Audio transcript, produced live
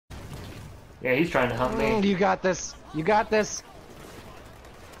Yeah, he's trying to help me. You got this. You got this.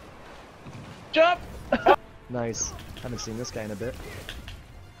 Jump! Nice. Haven't seen this guy in a bit.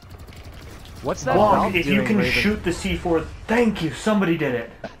 What's that Wong, valve if doing, you can Raven? shoot the C4, thank you, somebody did it.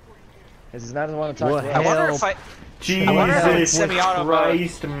 Is not want to talk What? to I wonder if I... Jesus semi-auto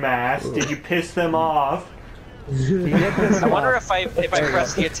Christ, Mass, did you piss them off? I wonder if I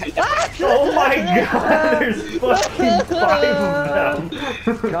press the attack. Oh my god, there's fucking 5 of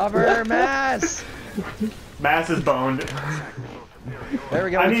them. Cover Mass! Mass is boned. There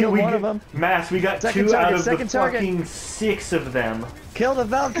we go, we killed one of them. Mass, we got Second 2 target, out of the second target. fucking 6 of them. Kill the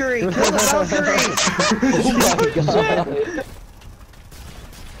Valkyrie! Kill the Valkyrie!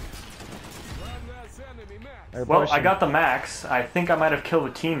 They're Well, I pushing. got the max. I think I might have killed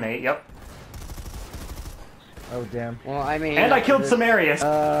a teammate, yep. Oh, damn. Well, I mean... And I killed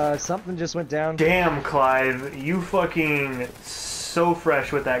Samarius. Something just went down. Damn, Clive, you fucking so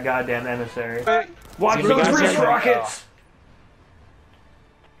fresh with that goddamn emissary. Watch those wrist rockets!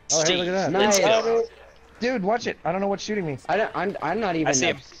 Oh, hey, look at that. Nice. Dude, watch it. I don't know what's shooting me. I'm not even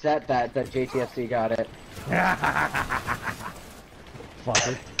upset that JTFC got it.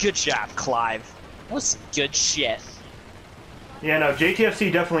 Fucker. Good job, Clive. That was some good shit. Yeah, no,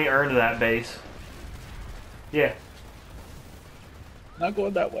 JTFC definitely earned that base. Yeah. Not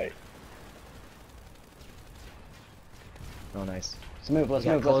going that way. Oh, nice. Let's move, let's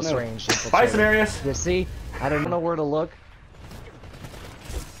You got move, close let's move. range. Bye, Samarius. You see? I don't know where to look.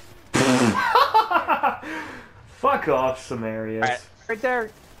 Fuck off, Samarius. Right there.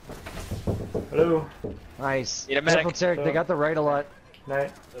 Hello. Nice. Need a medic. Careful, Tarek. They got the right a lot.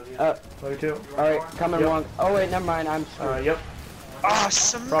 Night. Love you too. Alright, coming Yep. along. Oh wait, never mind, I'm screwed. Yep. Oh, Probably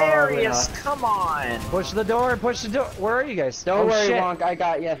Samarius, not. come on! Push the door. Push the door. Where are you guys? Don't worry, shit. Wonk, I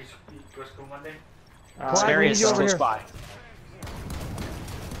got you. Clyde, we need Samarius you is over close here. by.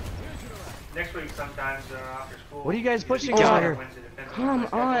 Next week, sometimes after school. What are you guys pushing Oh. over here? Come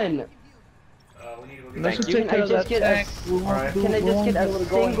on! Thank you. Can I just get a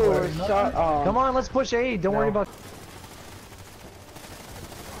single shot? Oh. Come on, let's push A. Don't worry about.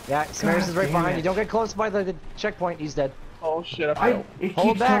 Yeah, Samarius is right behind you. Don't get close by the checkpoint. He's dead. Oh shit, It keeps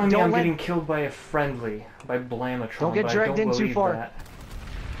Hold back, telling me don't I'm let- getting killed by a friendly, by Blamatron. Don't get but dragged I don't in too believe far. That.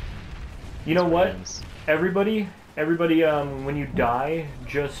 You know what? Everybody, when you die,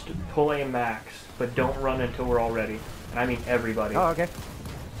 just pull a max, but don't run until we're all ready. And I mean everybody. Oh, okay.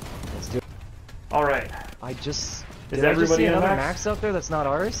 Let's do it. All right. I just. Is Did I just everybody see in another max? max out there that's not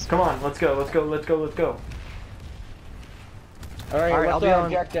ours? Come on, let's go, let's go, let's go, let's go. Alright, Alright, I'll what's be our on.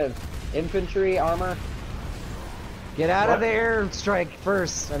 objective? Infantry, armor? Get out What? of the airstrike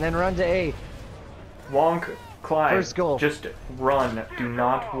first, and then run to A. Wonk, Clive, First goal. just run. Do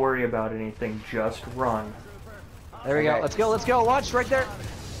not worry about anything, just run. There we go. Okay. Let's go. Let's go. Watch right there.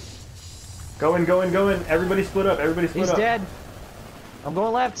 Go in, go in, go in. Everybody split up, everybody split He's up. dead. I'm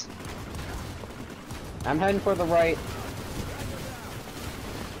going left. I'm heading for the right.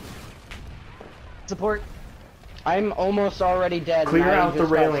 Support. I'm almost already dead. Clear and I out the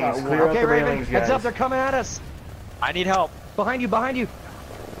just got railings, shot clear out once. Okay, the Raven. railings, Heads guys. up. They're coming at us. I need help. Behind you. Behind you.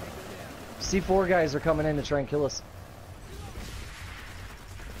 C4 guys are coming in to try and kill us.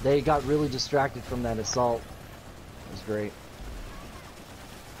 They got really distracted from that assault. It was great.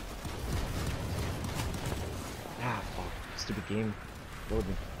 Ah, fuck. Stupid game. Killed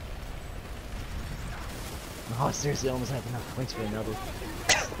me. Oh, seriously, I almost had enough points for another.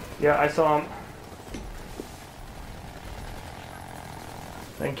 Yeah, I saw him.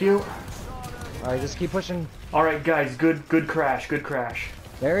 Thank you. Alright, just keep pushing. Alright, guys, good crash, good crash.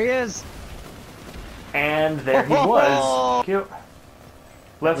 There he is. And there he was. Cute.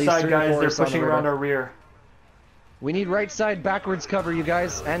 Left least side, 3 or guys, 4 they're is on the pushing around radar. our rear. We need right side backwards cover, you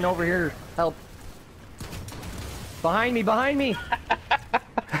guys. And over here, help. Behind me, behind me.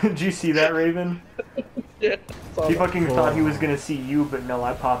 Did you see that, Raven? Yeah. He fucking thought he was gonna see you, but no,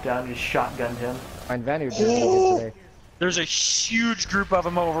 I popped out and just shotgunned him. Find Vanu didn't get today. There's a huge group of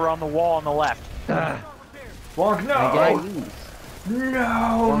them over on the wall on the left. Wonk, no! Again? No,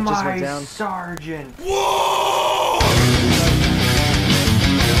 Wonk just my went down. sergeant.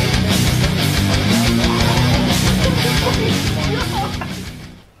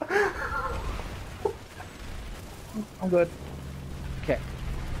 I'm good. Okay.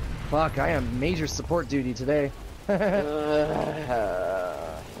 Fuck, I am major support duty today. I'll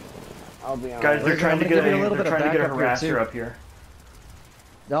be honest. Guys, they're trying to I'm get gonna give you a a, little they're bit of trying to get a backup here, harasser too. up here.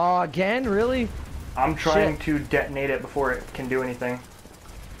 Oh, again? Really? I'm trying Shit. to detonate it before it can do anything.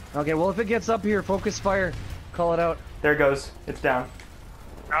 Okay, well if it gets up here, focus fire. Call it out. There it goes. It's down.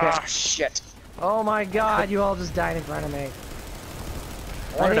 Ah, shit. Oh my god, you all just died in front of me.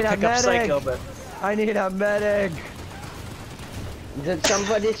 wanted to pick up Psycho, but I need a medic. Did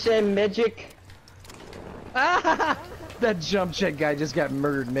somebody say magic? That jump check guy just got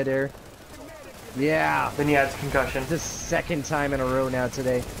murdered midair. Yeah. Then he adds concussion. The second time in a row now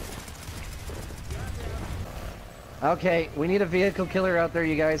today. Okay, we need a vehicle killer out there,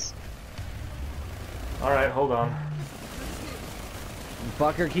 you guys. Alright, hold on.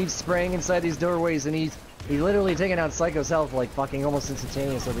 Fucker keeps spraying inside these doorways, and he's literally taking out Psycho's health like fucking almost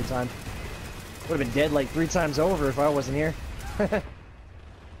instantaneous every time. Would have been dead like 3 times over if I wasn't here.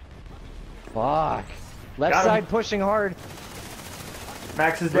 Fuck. Left side pushing hard.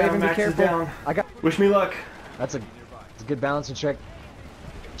 Max is down, Raven, Max is down. Wish me luck. That's a good balancing trick.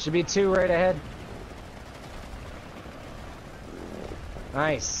 Should be 2 right ahead.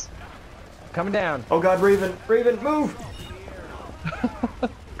 Nice. Coming down. Oh god, Raven! Raven, move!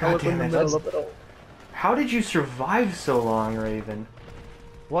 God damn it. How did you survive so long, Raven?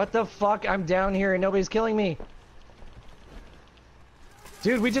 What the fuck? I'm down here and nobody's killing me.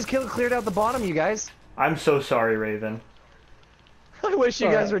 Dude, we just cleared out the bottom, you guys. I'm so sorry, Raven. I wish you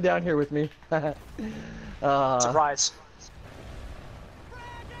guys were down here with me. surprise.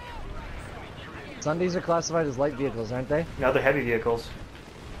 Sundays are classified as light vehicles, aren't they? Now they're heavy vehicles.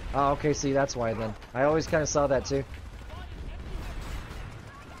 Oh, okay, see, that's why then. I always kind of saw that too.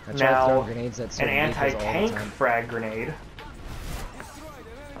 I try to Now, throw grenades at an certain vehicles all the anti-tank time. frag grenade.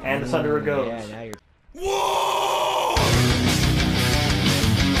 And the Sunderer goes. Yeah, now you're... Whoa!